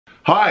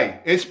Hi,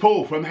 it's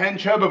Paul from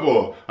Hench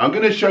Herbivore. I'm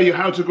going to show you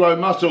how to grow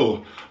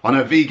muscle on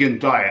a vegan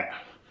diet.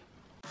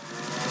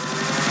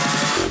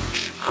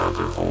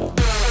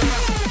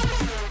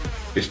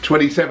 It's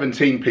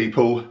 2017,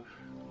 people.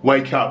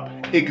 Wake up.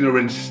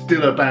 Ignorance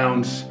still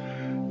abounds.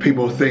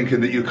 People thinking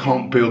that you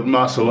can't build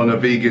muscle on a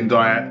vegan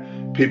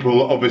diet.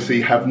 People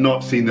obviously have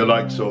not seen the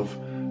likes of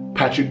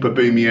Patrick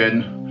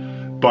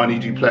Baboumian, Barney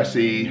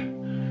Duplessis,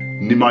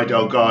 Nimai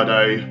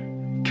Delgado,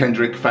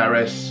 Kendrick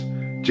Farris,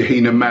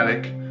 Jahina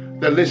Malik.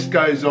 The list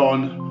goes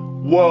on.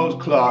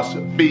 World-class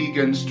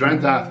vegan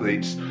strength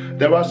athletes.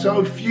 There are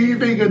so few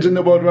vegans in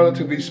the world,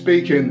 relatively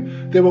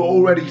speaking. There were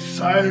already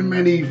so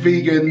many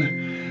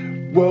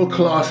vegan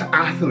world-class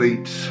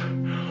athletes.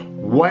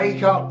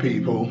 Wake up,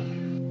 people.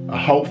 A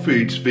whole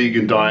foods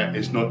vegan diet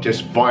is not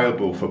just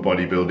viable for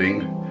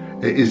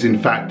bodybuilding, it is in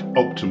fact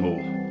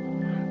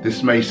optimal.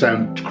 This may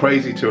sound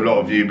crazy to a lot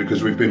of you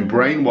because we've been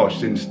brainwashed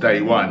since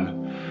day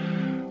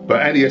one,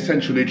 but any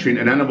essential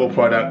nutrient and animal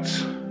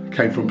products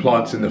came from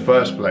plants in the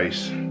first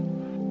place.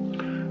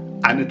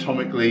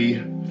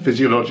 Anatomically,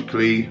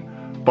 physiologically,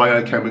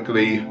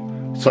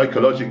 biochemically,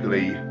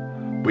 psychologically,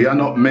 we are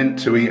not meant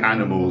to eat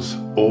animals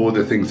or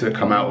the things that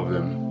come out of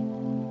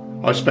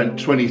them. I spent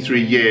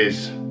 23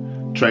 years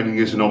training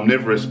as an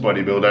omnivorous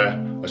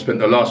bodybuilder. I spent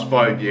the last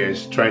 5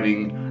 years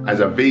training as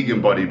a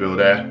vegan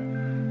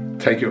bodybuilder.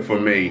 Take it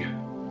from me,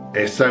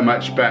 it's so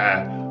much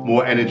better,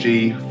 more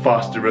energy,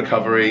 faster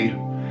recovery.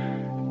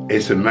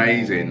 It's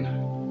amazing.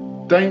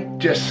 Don't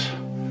just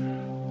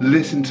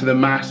listen to the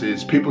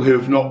masses, people who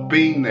have not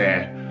been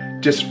there,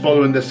 just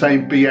following the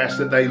same BS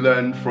that they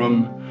learned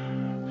from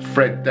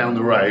Fred down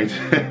the road.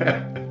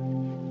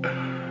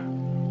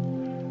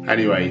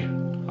 Anyway,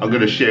 I'm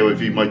going to share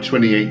with you my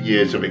 28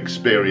 years of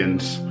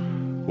experience,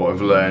 what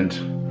I've learned,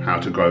 how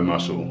to grow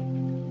muscle.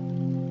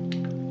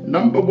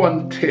 Number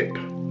one tip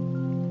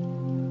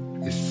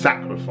is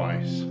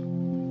sacrifice.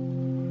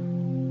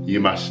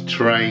 You must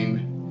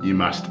train, you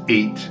must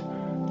eat,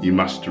 you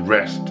must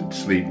rest and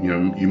sleep,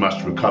 you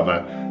must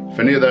recover. If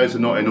any of those are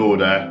not in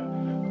order,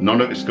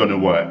 none of it's going to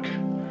work.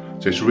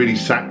 So it's really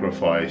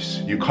sacrifice.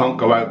 You can't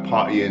go out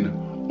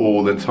partying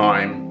all the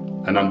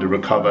time and under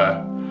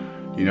recover.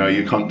 You know,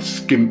 you can't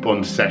skimp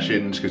on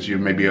sessions because you're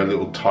maybe a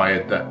little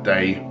tired that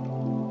day.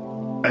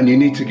 And you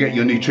need to get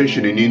your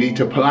nutrition and you need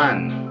to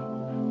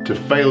plan. To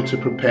fail to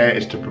prepare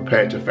is to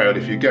prepare to fail.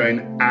 If you're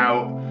going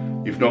out,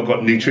 you've not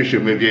got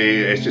nutrition with you,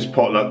 it's just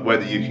potluck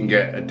whether you can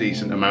get a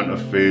decent amount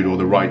of food or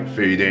the right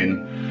food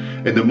in.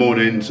 In the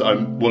mornings,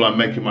 while I'm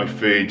making my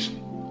food,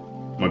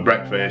 my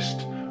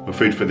breakfast, my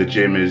food for the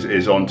gym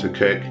is on to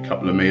cook, a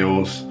couple of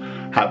meals.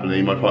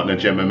 Happily, my partner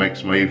Gemma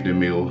makes my evening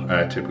meal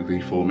typically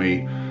for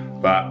me.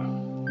 But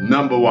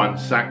number one,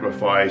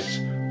 sacrifice,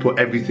 put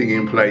everything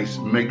in place,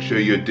 make sure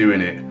you're doing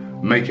it,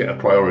 make it a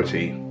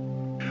priority.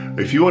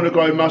 If you want to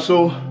grow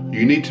muscle,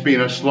 you need to be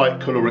in a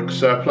slight caloric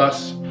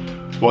surplus.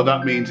 What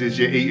that means is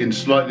you're eating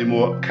slightly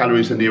more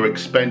calories than you're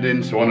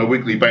expending, so on a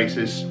weekly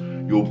basis,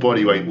 your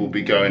body weight will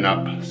be going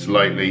up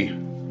slightly.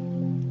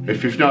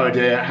 If you've no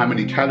idea how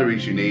many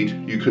calories you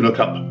need, you can look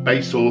up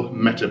basal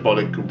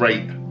metabolic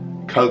rate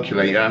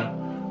calculator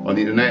on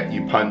the internet.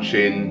 You punch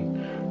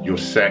in your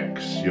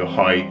sex, your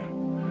height,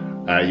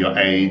 your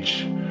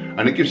age,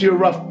 and it gives you a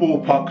rough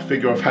ballpark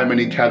figure of how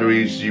many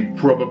calories you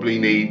probably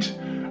need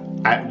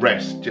at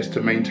rest just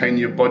to maintain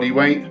your body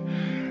weight.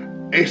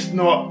 It's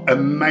not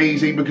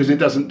amazing because it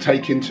doesn't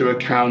take into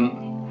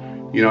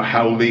account, you know,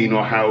 how lean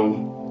or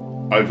how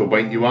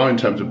overweight you are in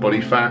terms of body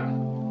fat.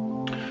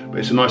 But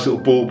it's a nice little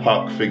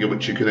ballpark figure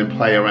which you can then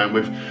play around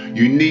with.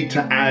 You need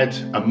to add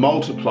a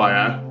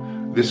multiplier.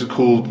 This is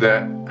called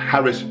the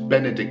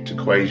Harris-Benedict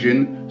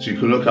equation. So you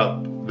can look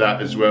up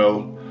that as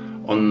well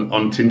on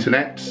the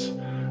internet.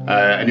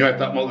 And you add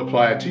that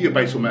multiplier to your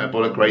basal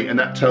metabolic rate and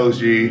that tells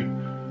you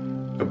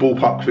a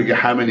ballpark figure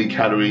how many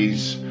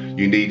calories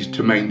you need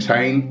to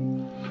maintain.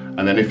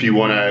 And then if you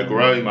want to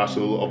grow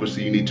muscle,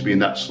 obviously you need to be in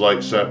that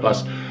slight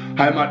surplus.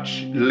 How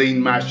much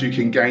lean mass you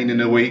can gain in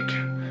a week,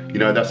 you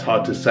know, that's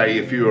hard to say.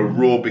 If you're a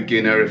raw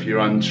beginner, if you're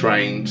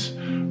untrained,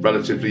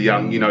 relatively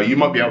young, you know, you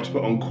might be able to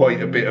put on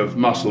quite a bit of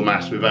muscle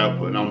mass without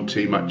putting on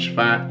too much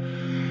fat.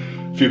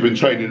 If you've been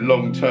training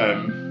long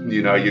term,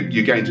 you know,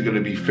 your gains are going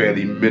to be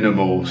fairly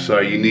minimal. So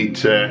you need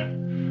to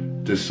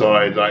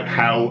decide like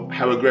how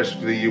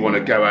aggressively you want to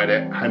go at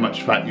it, how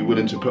much fat you're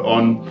willing to put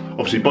on.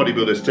 Obviously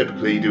bodybuilders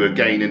typically do a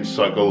gain in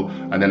cycle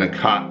and then a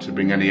cut to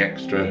bring any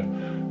extra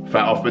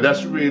fat off, but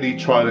that's really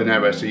trial and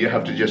error, so you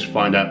have to just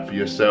find out for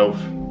yourself.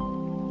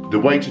 The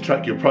way to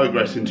track your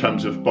progress in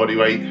terms of body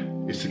weight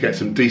is to get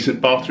some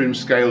decent bathroom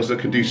scales that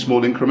can do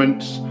small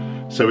increments,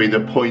 so either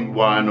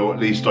 0.1 or at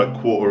least like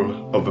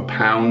 1/4 of a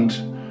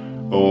pound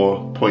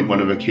or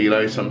 0.1 of a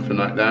kilo, something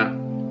like that.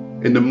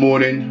 In the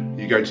morning,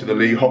 you go to the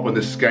loo, hop on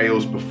the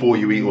scales before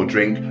you eat or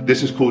drink.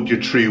 This is called your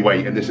true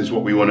weight, and this is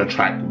what we want to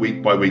track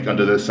week by week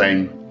under the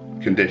same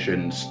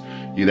conditions.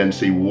 You then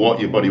see what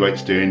your body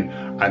weight's doing,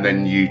 and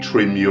then you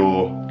trim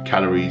your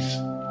calories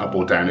up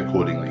or down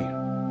accordingly.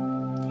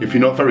 If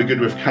you're not very good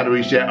with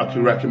calories yet, I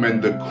can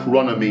recommend the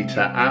Chronometer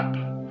app.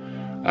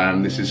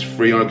 This is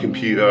free on a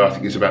computer. I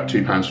think it's about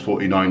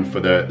 £2.49 for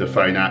the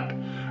phone app,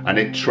 and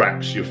it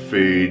tracks your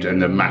food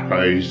and the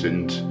macros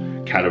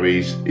and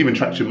calories, even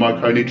tracks your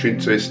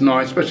micronutrients. So it's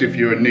nice, especially if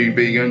you're a new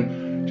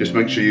vegan. Just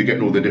make sure you're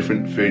getting all the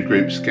different food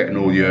groups, getting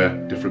all your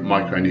different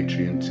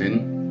micronutrients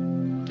in.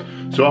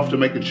 So after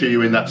making sure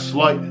you're in that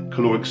slight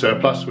caloric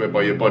surplus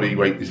whereby your body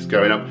weight is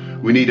going up,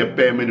 we need a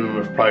bare minimum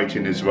of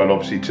protein as well,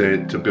 obviously,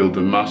 to build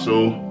the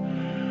muscle.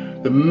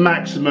 The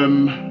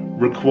maximum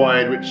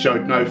required, which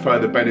showed no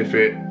further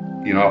benefit,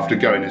 you know, after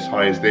going as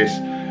high as this,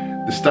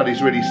 the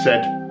studies really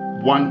said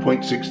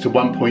 1.6 to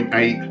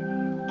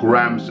 1.8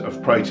 grams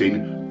of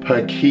protein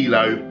per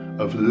kilo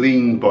of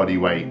lean body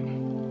weight,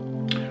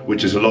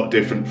 which is a lot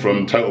different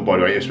from total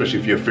body weight, especially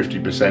if you're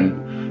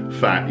 50%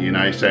 fat, you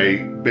know, so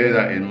bear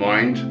that in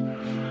mind.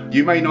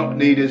 You may not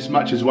need as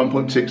much as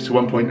 1.6 to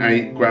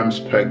 1.8 grams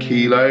per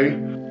kilo.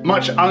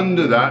 Much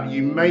under that,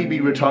 you may be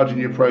retarding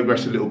your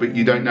progress a little bit,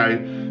 you don't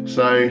know.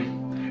 So,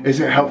 is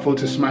it helpful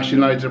to smash in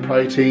loads of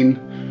protein?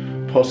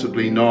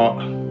 Possibly not.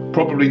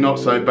 Probably not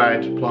so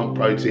bad, plant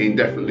protein,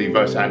 definitely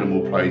versus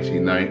animal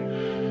protein though.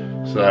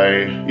 So,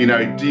 you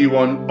know, do you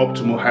want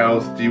optimal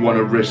health? Do you want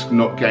to risk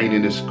not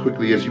gaining as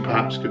quickly as you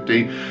perhaps could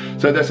do?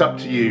 So that's up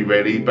to you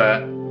really,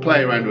 but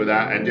play around with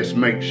that and just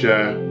make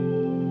sure,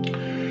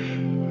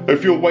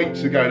 if your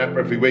weights are going up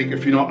every week,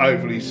 if you're not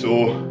overly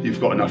sore,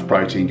 you've got enough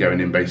protein going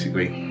in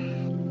basically.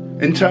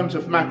 In terms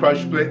of macro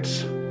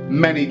splits,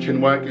 many can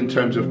work in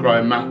terms of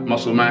growing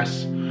muscle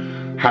mass.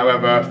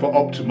 However, for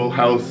optimal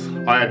health,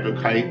 I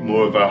advocate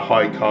more of a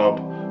high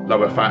carb,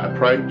 lower fat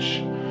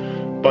approach.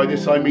 By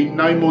this I mean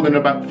no more than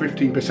about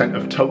 15%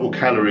 of total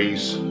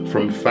calories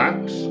from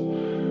fats.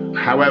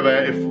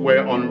 However, if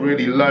we're on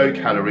really low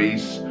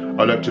calories,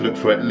 I like to look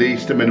for at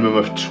least a minimum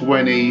of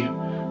 20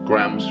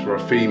 grams for a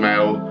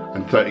female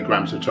and 30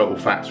 grams of total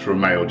fats for a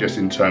male, just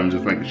in terms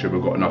of making sure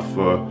we've got enough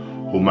for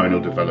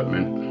hormonal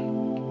development.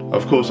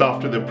 Of course,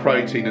 after the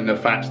protein and the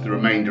fats, the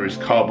remainder is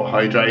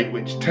carbohydrate,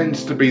 which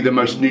tends to be the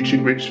most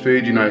nutrient-rich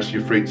food, you know, it's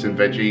your fruits and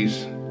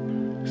veggies.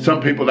 Some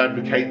people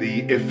advocate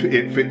the if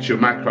it fits your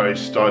macros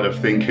style of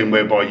thinking,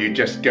 whereby you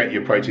just get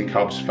your protein,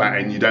 carbs, fat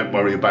and you don't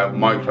worry about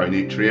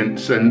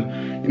micronutrients.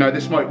 And, you know,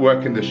 this might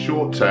work in the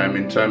short term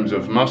in terms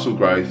of muscle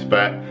growth,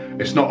 but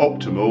it's not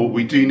optimal.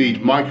 We do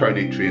need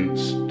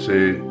micronutrients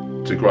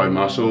to grow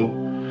muscle.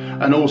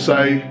 And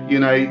also, you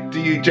know, do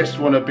you just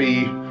want to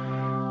be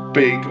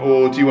big,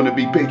 or do you want to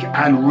be big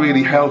and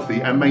really healthy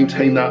and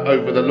maintain that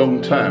over the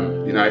long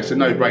term? You know, it's a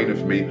no-brainer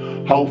for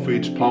me. Whole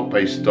foods,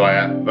 plant-based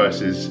diet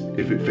versus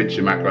if it fits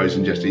your macros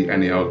and just eat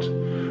any old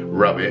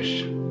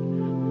rubbish.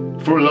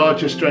 For a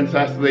larger strength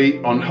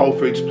athlete on whole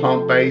foods,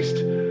 plant-based,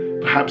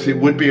 perhaps it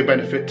would be a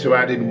benefit to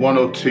add in 1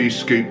 or 2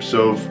 scoops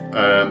of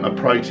a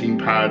protein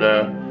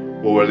powder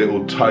or a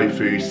little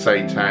tofu,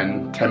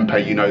 seitan,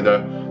 tempeh, you know,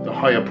 the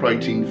higher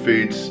protein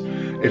foods.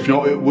 If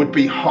not, it would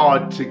be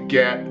hard to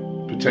get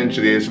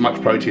potentially as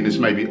much protein as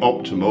may be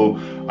optimal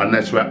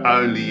unless we're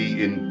only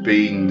eating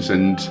beans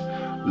and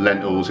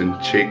lentils and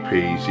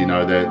chickpeas, you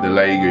know, the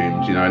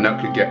legumes, you know, and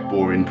that could get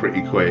boring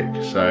pretty quick.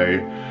 So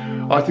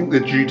I think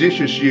the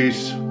judicious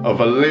use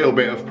of a little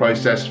bit of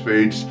processed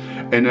foods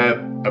in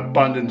an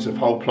abundance of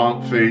whole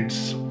plant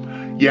foods,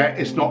 yeah,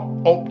 it's not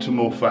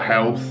optimal for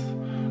health,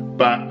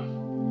 but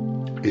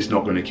it's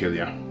not going to kill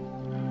you.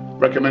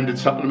 Recommended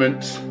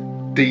supplements,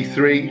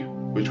 D3,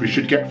 which we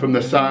should get from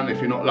the sun if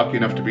you're not lucky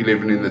enough to be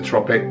living in the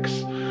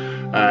tropics.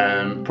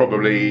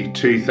 Probably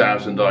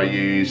 2,000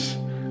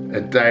 IUs a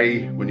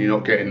day when you're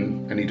not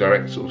getting any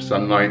direct sort of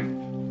sunlight.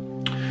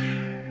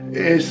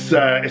 It's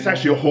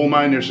actually a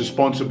hormone that's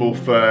responsible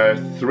for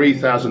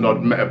 3,000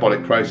 odd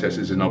metabolic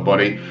processes in our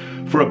body.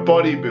 For a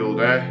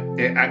bodybuilder,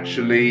 it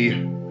actually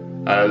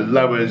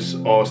lowers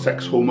our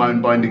sex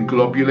hormone binding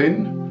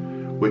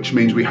globulin, which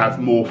means we have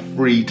more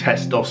free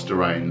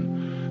testosterone.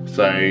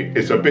 So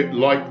it's a bit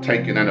like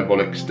taking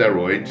anabolic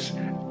steroids,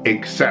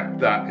 except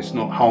that it's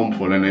not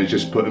harmful and it's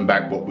just putting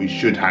back what we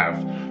should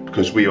have,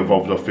 because we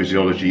evolved our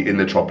physiology in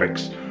the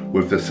tropics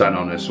with the sun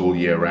on us all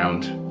year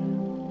round.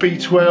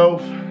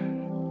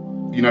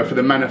 B12, you know, for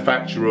the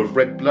manufacture of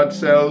red blood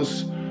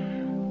cells,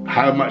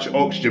 how much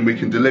oxygen we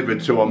can deliver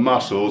to our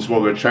muscles while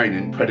we're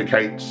training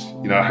predicates,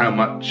 you know, how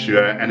much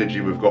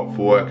energy we've got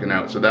for working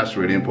out. So that's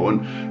really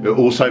important. It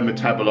also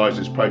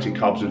metabolizes protein,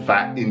 carbs and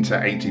fat into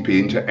ATP,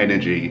 into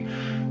energy.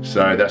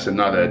 So that's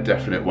another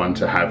definite one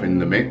to have in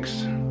the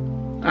mix.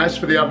 As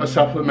for the other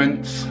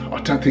supplements, I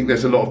don't think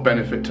there's a lot of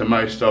benefit to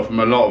most of them.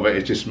 A lot of it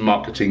is just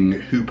marketing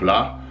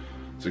hoopla.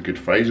 It's a good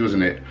phrase,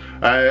 wasn't it?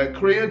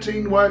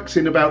 Creatine works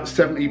in about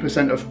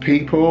 70% of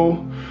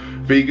people.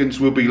 Vegans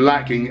will be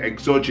lacking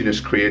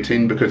exogenous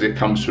creatine because it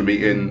comes from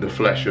eating the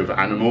flesh of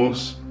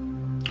animals.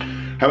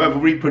 However,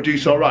 we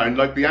produce our own,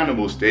 like the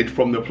animals did,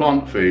 from the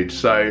plant food.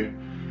 So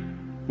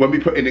when we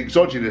put in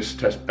exogenous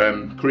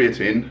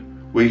creatine,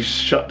 we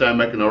shut down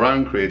making our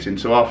own creatine.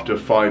 So after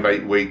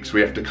 5-8 weeks,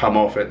 we have to come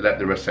off it, let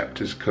the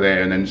receptors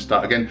clear and then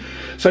start again.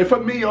 So for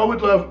me, I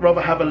would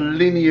rather have a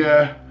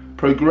linear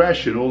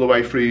progression all the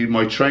way through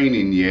my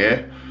training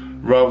year,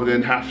 rather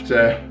than have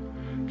to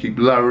keep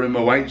lowering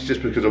my weights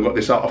just because I've got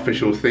this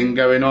artificial thing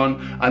going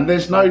on. And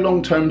there's no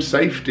long-term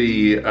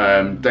safety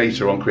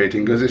data on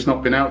creatine because it's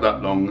not been out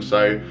that long.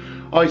 So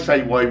I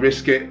say why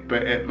risk it,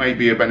 but it may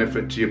be a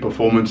benefit to your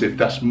performance if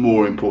that's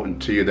more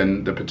important to you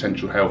than the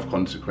potential health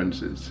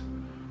consequences.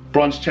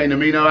 Branched chain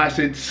amino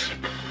acids,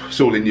 it's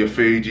all in your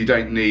food. You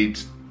don't need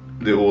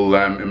little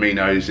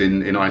aminos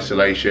in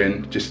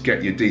isolation. Just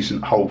get your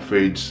decent whole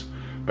foods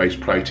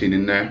based protein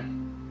in there.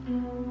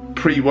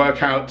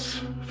 Pre-workouts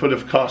full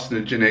of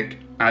carcinogenic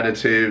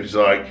additives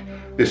like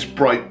this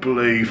bright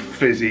blue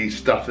fizzy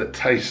stuff that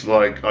tastes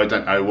like I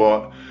don't know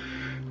what.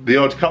 The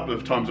odd couple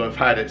of times I've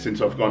had it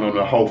since I've gone on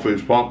a whole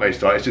foods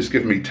plant-based diet, it's just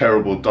given me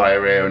terrible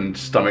diarrhea and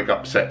stomach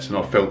upsets and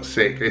I felt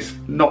sick. It's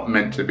not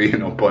meant to be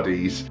in our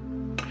bodies.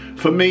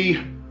 For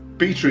me,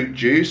 beetroot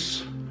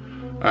juice,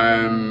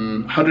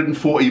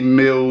 140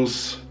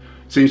 mils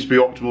seems to be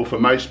optimal for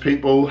most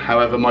people.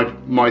 However,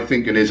 my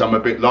thinking is I'm a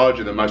bit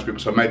larger than most people,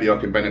 so maybe I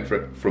can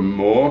benefit from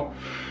more.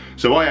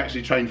 So I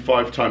actually train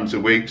 5 times a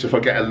week. So if I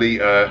get a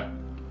litre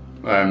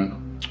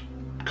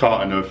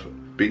carton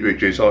of beetroot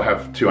juice, I'll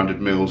have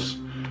 200 mils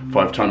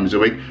 5 times a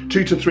week.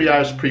 2 to 3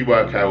 hours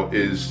pre-workout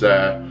is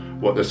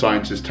what the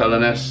science is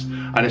telling us.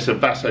 And it's a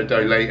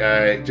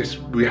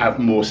vasodilator, we have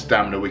more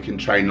stamina, we can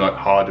train like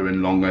harder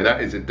and longer. That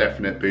is a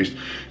definite boost.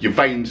 Your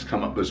veins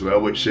come up as well,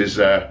 which is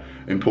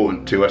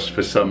important to us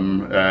for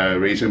some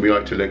reason. We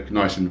like to look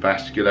nice and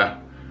vascular.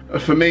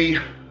 For me,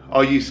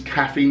 I use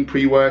caffeine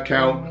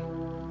pre-workout.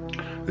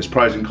 There's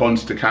pros and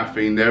cons to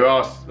caffeine. There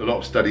are a lot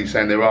of studies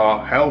saying there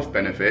are health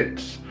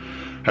benefits.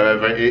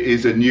 However, it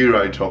is a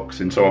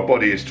neurotoxin, so our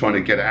body is trying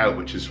to get it out,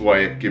 which is why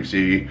it gives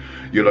you,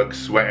 you're like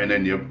sweating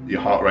and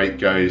your heart rate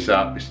goes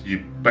up.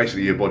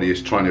 Basically your body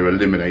is trying to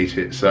eliminate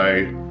it,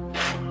 so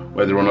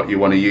whether or not you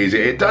want to use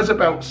it. It does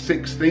about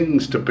 6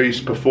 things to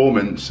boost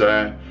performance.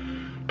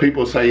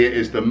 People say it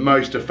is the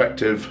most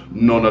effective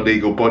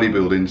non-illegal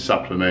bodybuilding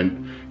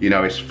supplement. You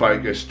know, it's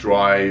focus,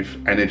 drive,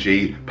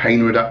 energy,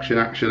 pain reduction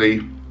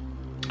actually.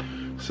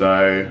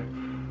 So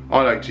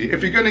I like to,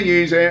 if you're going to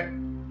use it,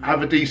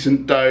 have a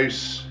decent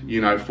dose, you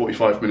know,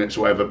 45 minutes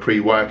or whatever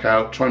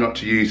pre-workout. Try not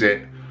to use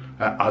it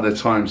at other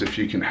times if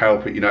you can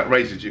help it. You know, it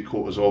raises your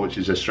cortisol, which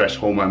is a stress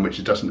hormone,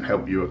 which doesn't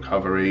help your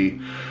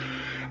recovery.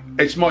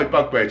 It's my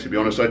bugbear, to be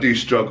honest. I do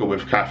struggle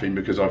with caffeine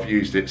because I've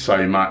used it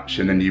so much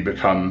and then you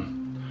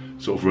become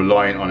sort of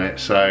reliant on it.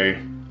 So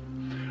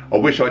I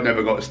wish I'd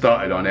never got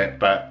started on it,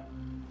 but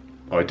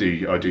I do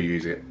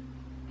use it.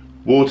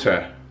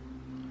 Water.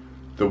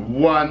 The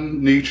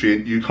one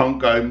nutrient you can't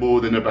go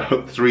more than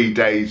about 3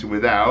 days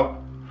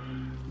without,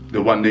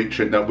 the one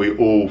nutrient that we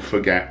all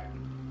forget.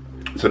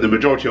 So the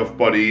majority of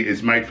body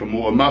is made from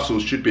water.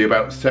 Muscles should be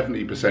about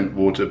 70%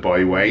 water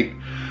by weight.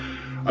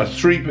 A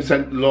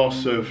 3%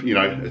 loss of, you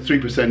know, a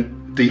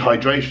 3%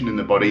 dehydration in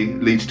the body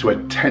leads to a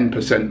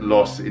 10%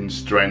 loss in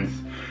strength.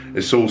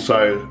 It's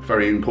also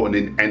very important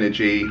in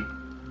energy.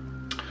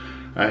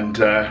 And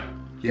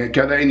yeah,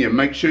 get that in you.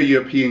 Make sure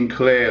you're peeing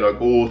clear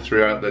like all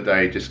throughout the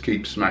day. Just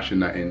keep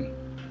smashing that in.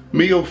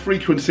 Meal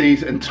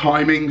frequencies and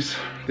timings.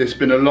 There's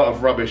been a lot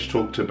of rubbish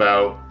talked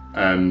about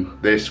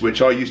this,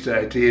 which I used to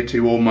adhere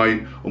to all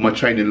my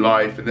training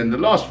life, and then the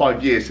last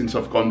 5 years since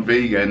I've gone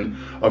vegan,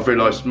 I've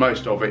realised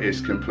most of it is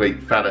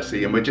complete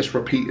fallacy, and we're just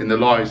repeating the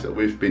lies that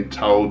we've been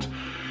told.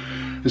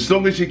 As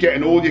long as you're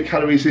getting all your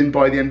calories in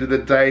by the end of the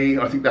day,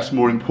 I think that's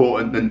more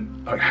important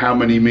than like how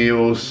many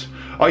meals.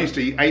 I used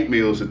to eat 8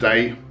 meals a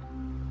day,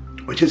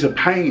 which is a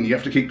pain. You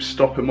have to keep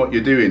stopping what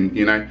you're doing,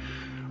 you know.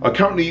 I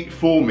currently eat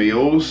 4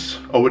 meals.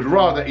 I would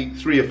rather eat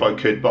 3 if I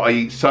could, but I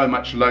eat so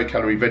much low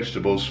calorie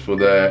vegetables for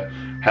the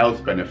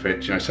health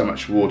benefits, you know, so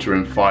much water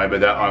and fibre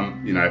that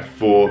I'm, you know,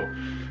 4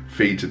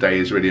 feeds a day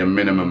is really a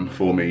minimum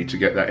for me to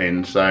get that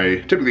in. So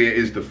typically it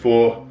is the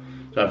 4,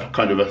 so I have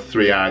kind of a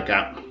 3-hour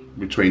gap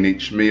between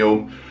each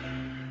meal.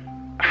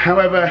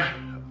 However,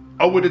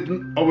 I would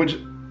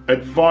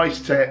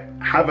advise to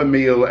have a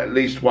meal, at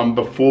least one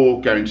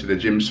before going to the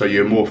gym, so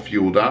you're more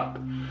fueled up.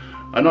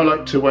 And I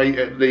like to wait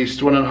at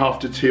least 1.5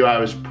 to 2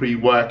 hours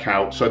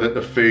pre-workout so that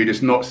the food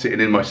is not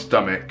sitting in my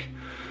stomach.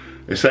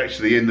 It's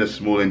actually in the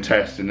small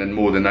intestine, and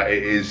more than that,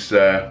 it is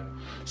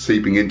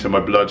seeping into my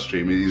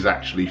bloodstream. It is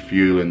actually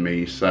fueling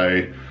me.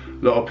 So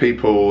a lot of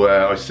people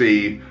I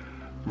see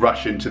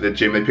rush into the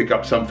gym, they pick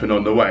up something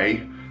on the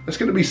way that's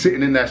going to be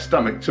sitting in their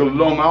stomach till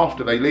long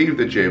after they leave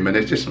the gym, and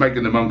it's just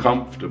making them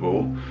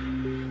uncomfortable.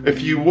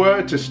 If you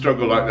were to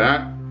struggle like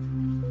that,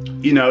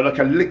 you know, like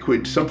a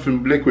liquid,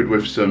 something liquid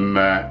with some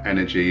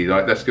energy,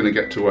 like that's going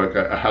to get to work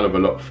a hell of a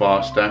lot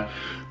faster.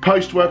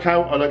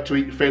 Post-workout, I like to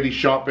eat fairly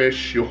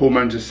sharpish. Your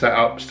hormones are set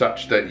up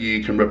such that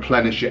you can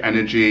replenish your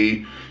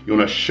energy. You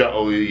want to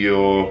shuttle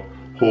your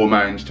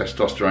hormones,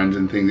 testosterone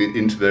and things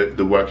into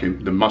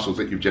the muscles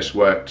that you've just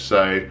worked.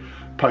 So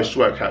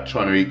post-workout,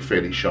 trying to eat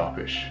fairly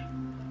sharpish.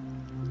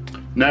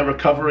 Now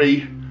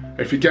recovery.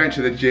 If you're going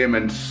to the gym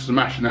and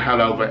smashing the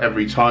hell over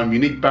every time, you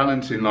need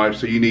balance in life,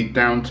 so you need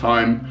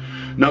downtime.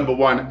 Number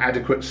 1,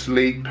 adequate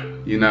sleep.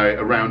 You know,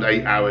 around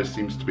 8 hours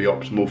seems to be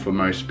optimal for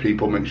most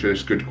people. Make sure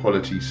it's good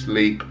quality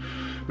sleep.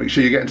 make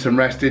sure you're getting some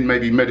rest in.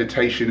 Maybe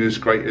meditation is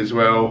great as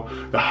well.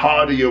 The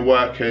harder you're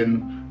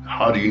working, the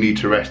harder you need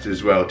to rest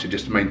as well to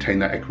just maintain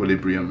that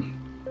equilibrium.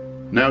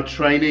 Now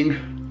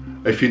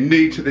training, if you're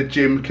new to the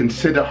gym,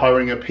 consider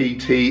hiring a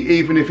PT,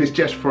 even if it's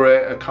just for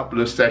a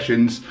couple of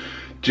sessions,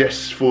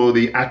 just for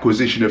the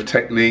acquisition of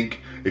technique.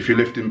 If you're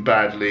lifting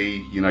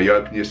badly, you know, you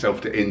open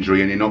yourself to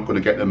injury and you're not going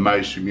to get the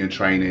most from your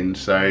training.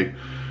 So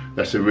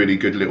that's a really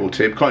good little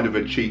tip, kind of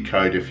a cheat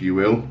code if you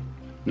will.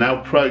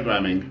 Now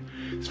programming.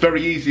 It's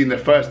very easy in the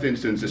first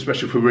instance,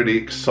 especially if we're really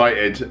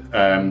excited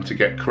to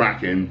get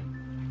cracking.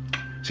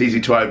 It's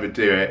easy to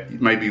overdo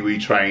it. Maybe we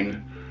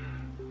train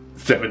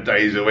 7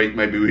 days a week,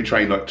 maybe we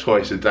train like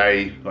twice a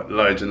day, like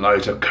loads and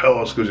loads of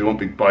curls because we want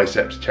big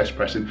biceps, chest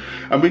pressing,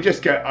 and we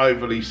just get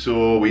overly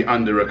sore, we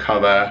under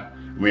recover,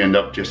 we end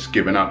up just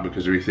giving up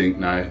because we think,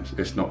 no,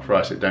 it's not for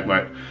us, it don't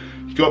work.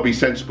 You've got to be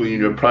sensible in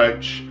your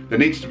approach. There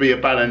needs to be a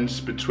balance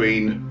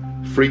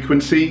between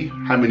frequency,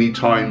 how many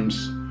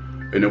times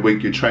in a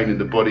week you're training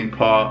the body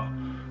part,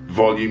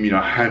 volume, you know,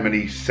 how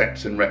many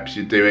sets and reps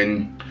you're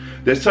doing.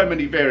 There's so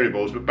many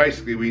variables, but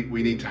basically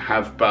we need to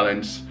have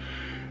balance.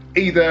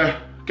 Either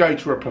go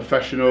to a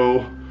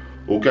professional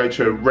or go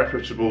to a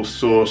reputable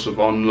source of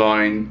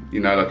online, you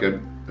know, like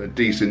a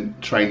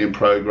decent training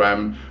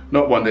program,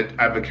 not one that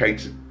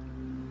advocates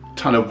a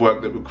ton of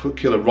work that would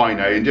kill a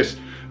rhino, and just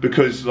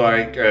because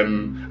like a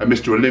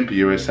Mr.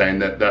 Olympia is saying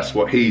that that's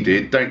what he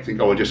did, don't think,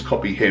 oh, I'll just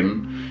copy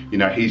him. You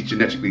know, he's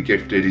genetically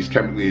gifted, he's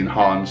chemically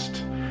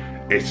enhanced,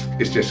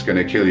 it's just going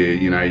to kill you,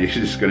 you know, you're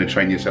just going to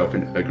train yourself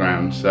into the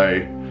ground.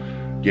 So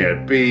yeah,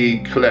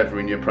 be clever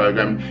in your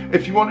program.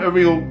 If you want a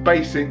real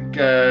basic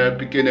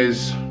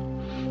beginner's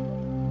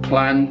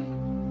plan,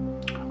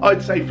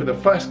 I'd say for the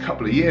first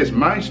couple of years,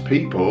 most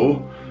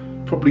people,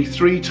 probably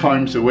 3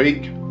 times a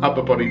week,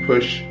 upper body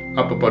push,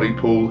 upper body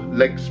pull,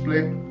 leg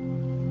split.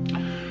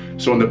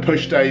 So on the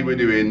push day, we're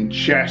doing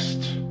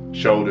chest,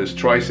 shoulders,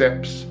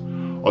 triceps.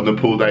 On the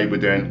pull day, we're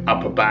doing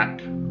upper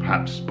back,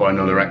 perhaps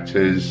spinal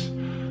erectors,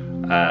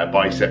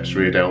 biceps,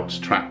 rear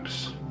delts,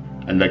 traps.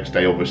 And legs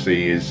day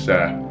obviously is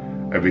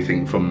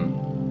everything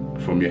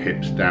from your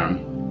hips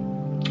down.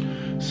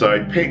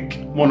 So pick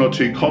 1 or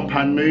 2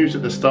 compound moves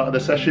at the start of the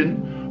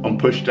session. On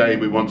push day,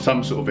 we want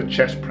some sort of a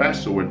chest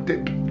press or a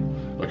dip,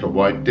 like a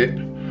wide dip.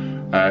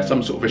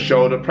 Some sort of a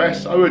shoulder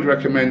press. I would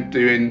recommend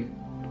doing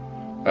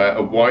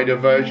a wider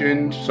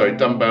version, so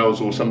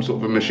dumbbells or some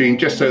sort of a machine,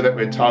 just so that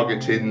we're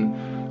targeting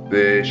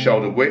the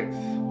shoulder width.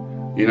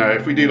 You know,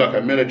 if we do like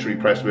a military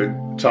press, we're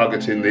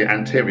targeting the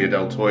anterior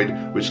deltoid,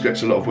 which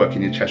gets a lot of work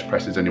in your chest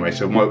presses anyway,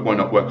 so why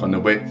not work on the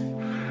width?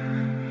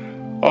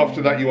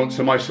 After that, you want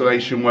some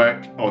isolation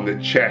work on the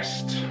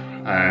chest,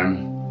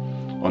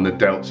 on the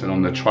delts and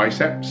on the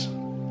triceps.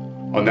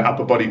 On the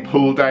upper body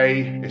pull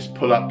day, it's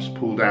pull-ups,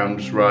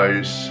 pull-downs,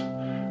 rows.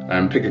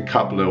 Pick a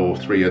couple or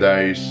 3 of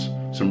those.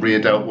 Some rear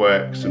delt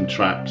work, some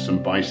traps,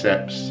 some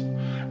biceps.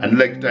 And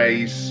leg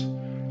days,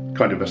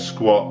 kind of a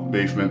squat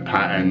movement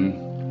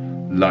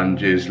pattern,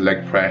 lunges,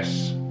 leg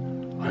press.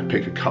 I'd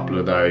pick a couple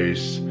of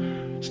those.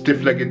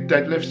 Stiff-legged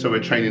deadlifts, so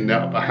we're training the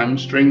upper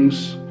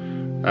hamstrings.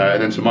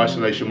 And then some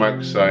isolation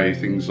work, so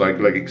things like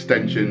leg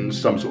extensions,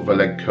 some sort of a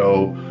leg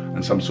curl,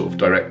 and some sort of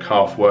direct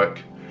calf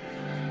work.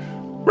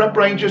 Rep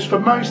ranges for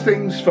most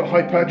things, for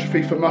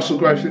hypertrophy, for muscle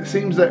growth, it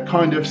seems that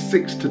kind of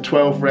 6 to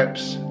 12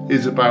 reps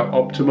is about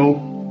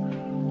optimal.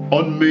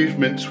 On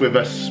movements with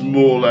a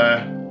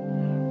smaller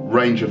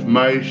range of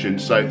motion,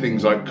 so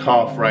things like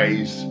calf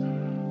raise,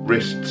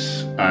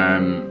 wrists,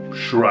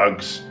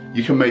 shrugs,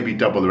 you can maybe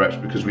double the reps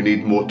because we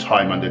need more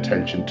time under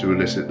tension to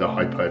elicit the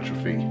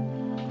hypertrophy.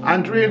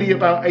 And really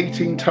about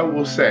 18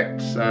 total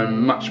sets,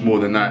 much more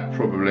than that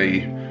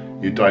probably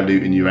you're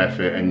diluting your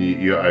effort and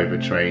you're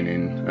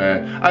overtraining.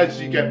 As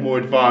you get more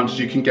advanced,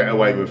 you can get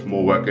away with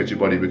more work as your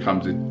body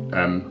becomes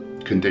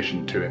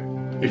conditioned to it.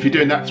 If you're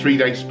doing that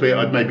 3-day split,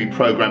 I'd maybe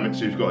program it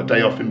so you've got a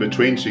day off in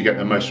between so you get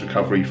the most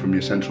recovery from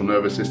your central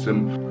nervous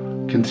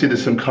system. Consider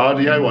some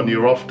cardio on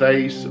your off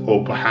days,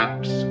 or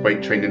perhaps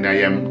weight training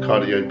AM,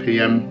 cardio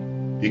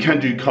PM. You can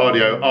do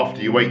cardio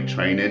after your weight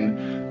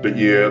training, but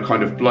you're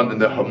kind of blunting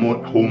the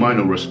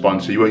hormonal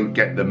response, so you won't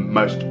get the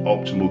most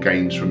optimal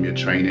gains from your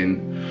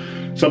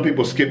training. Some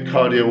people skip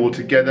cardio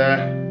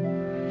altogether,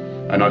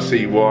 and I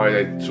see why.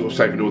 They're sort of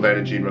saving all their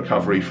energy and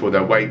recovery for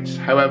their weights.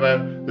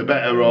 However, the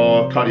better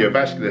our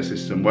cardiovascular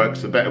system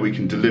works, the better we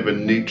can deliver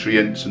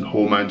nutrients and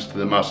hormones to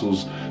the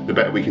muscles, the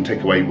better we can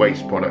take away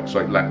waste products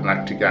like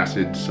lactic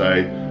acid,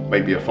 so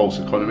maybe a false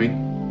economy.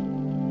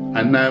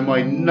 And now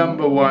my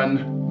number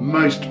 1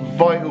 most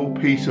vital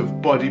piece of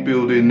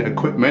bodybuilding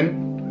equipment,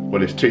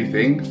 well, it's 2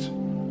 things: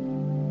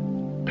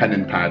 pen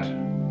and pad,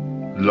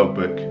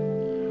 logbook.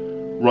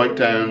 Write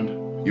down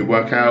your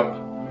workout,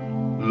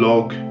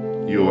 log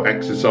your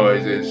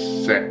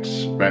exercises,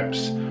 sets,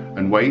 reps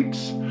and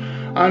weights.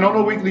 And on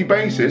a weekly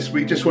basis,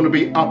 we just want to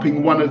be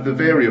upping one of the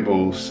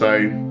variables.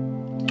 So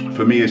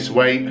for me, it's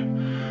weight.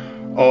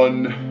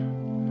 On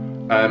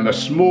a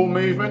small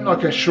movement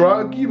like a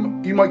shrug, you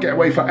might get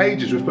away for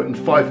ages with putting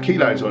 5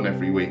 kilos on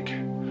every week.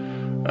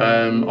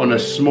 on a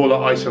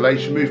smaller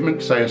isolation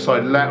movement, say a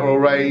side lateral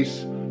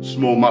raise,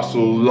 small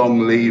muscle,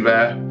 long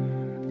lever,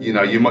 you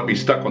know, you might be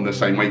stuck on the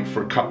same weight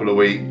for a couple of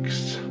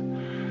weeks.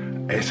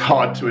 It's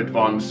hard to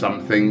advance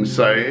something,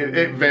 so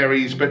it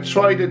varies, but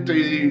try to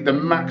do the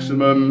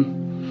maximum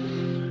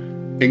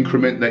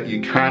increment that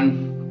you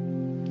can.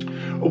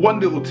 One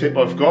little tip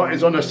I've got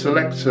is on a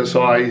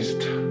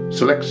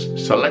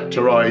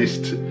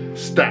selectorized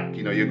stack.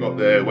 You know, you've got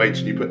the weights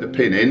and you put the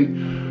pin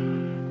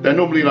in. They're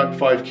normally like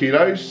 5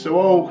 kilos, so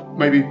I'll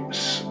maybe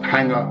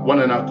hang up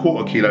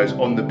 1.25 kilos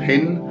on the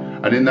pin,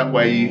 and in that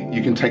way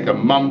you can take a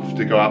month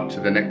to go up to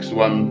the next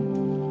one.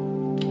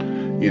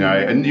 You know,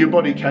 and your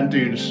body can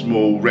do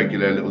small,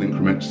 regular little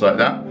increments like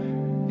that.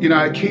 You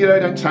know, a kilo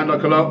don't sound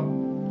like a lot.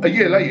 A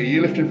year later,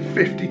 you're lifting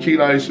 50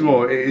 kilos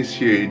more. It is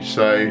huge,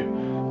 so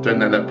don't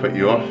let that put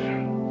you off.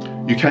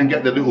 You can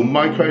get the little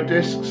micro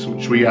discs,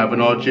 which we have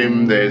in our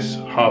gym. There's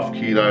 ½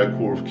 kilo,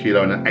 ¼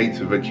 kilo, and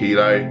 1/8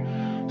 kilo.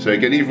 So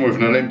again, even with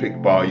an Olympic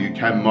bar, you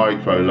can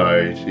micro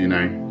load, you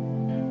know.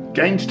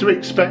 Gains to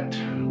expect,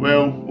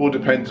 well, all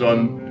depends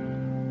on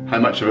how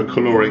much of a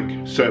caloric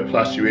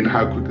surplus you're in,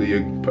 how quickly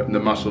you're putting the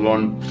muscle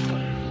on.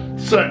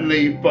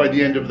 Certainly by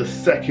the end of the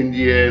 2nd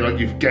year, like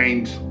you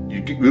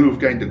will have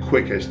gained the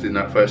quickest in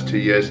that first 2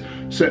 years.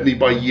 Certainly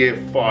by year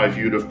 5,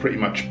 you'd have pretty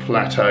much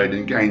plateaued,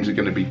 and gains are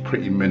going to be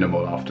pretty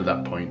minimal after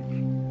that point.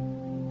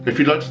 If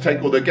you'd like to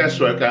take all the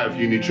guesswork out of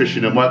your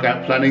nutrition and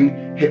workout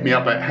planning, hit me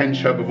up at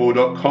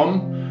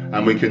henchherbivore.com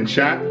and we can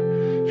chat.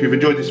 If you've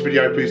enjoyed this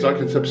video, please like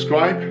and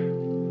subscribe.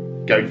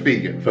 Go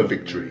vegan for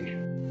victory.